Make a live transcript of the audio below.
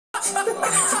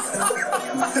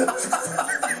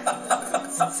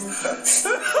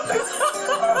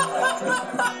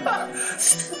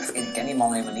Ik ken die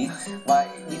man helemaal niet, maar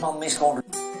die man mist gewoon...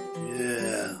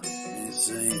 Yeah,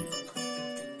 insane.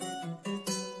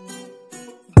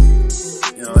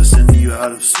 You know, I'm sending you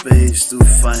out of space to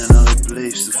find another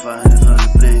place, to find another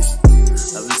place.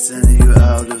 I've been sending you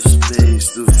out of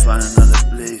space to find another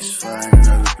place, find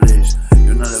another place.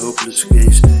 You're not a hopeless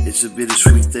case, it's a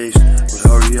bittersweet taste. But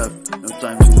hurry up, no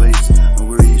time to waste. No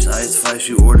worries, I advise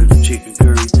you order the chicken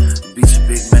curry. It beats a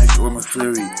Big Mac or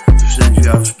McFlurry. To send you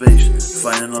out of space, to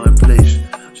find another place.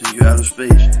 Send you out of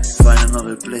space, to find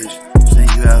another place. Send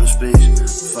you out of space, to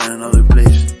find another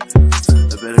place.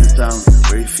 A better town,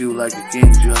 where you feel like a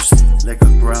king, just like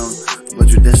a crown. But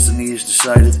your destiny is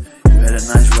decided, you had a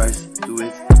nice right to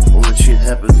it. All that shit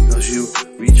happened because you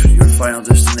reached your final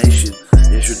destination.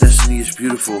 Yes, your destiny is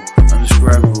beautiful,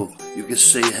 undescribable. You can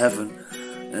say heaven,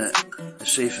 a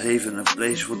safe haven, a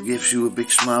place what gives you a big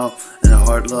smile and a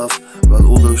hard laugh. About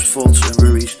all those faults and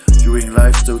worries during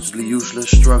life, totally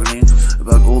useless, struggling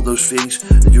about all those things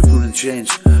that you couldn't change.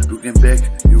 Looking back,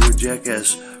 you were a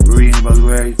jackass, worrying about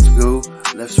where to go,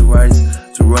 left to right,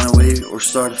 to run away or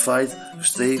start a fight, to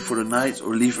stay for the night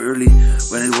or leave early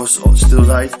when it was still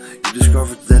light. You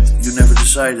discovered that you never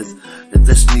decided, that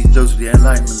destiny totally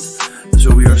alignment. So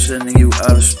we are sending you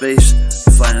out of space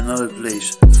to find another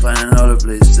place, to find another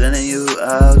place. Sending you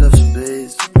out of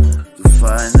space to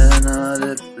find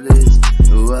another place.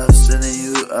 Oh, I'm sending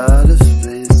you out of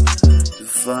space to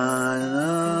find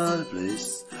another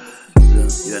place.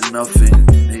 So you had nothing,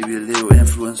 maybe a little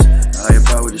influence, a higher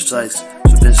power decides.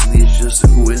 So destiny is just a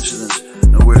coincidence.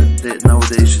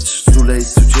 Nowadays it's too late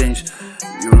to change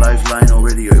your lifeline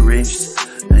already arranged.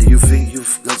 And you think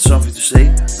you've got something to say?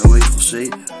 No way to say.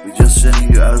 We're just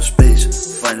sending you out of space to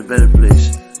find a better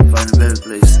place. Find a better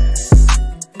place.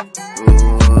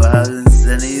 Oh, I've been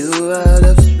sending you out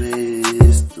of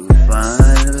space to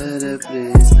find a better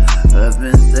place. I've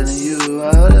been sending you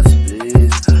out of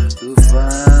space to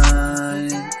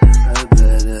find a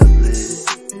better place.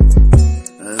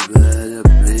 A better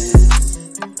place.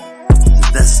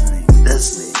 It's destiny,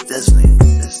 destiny, destiny.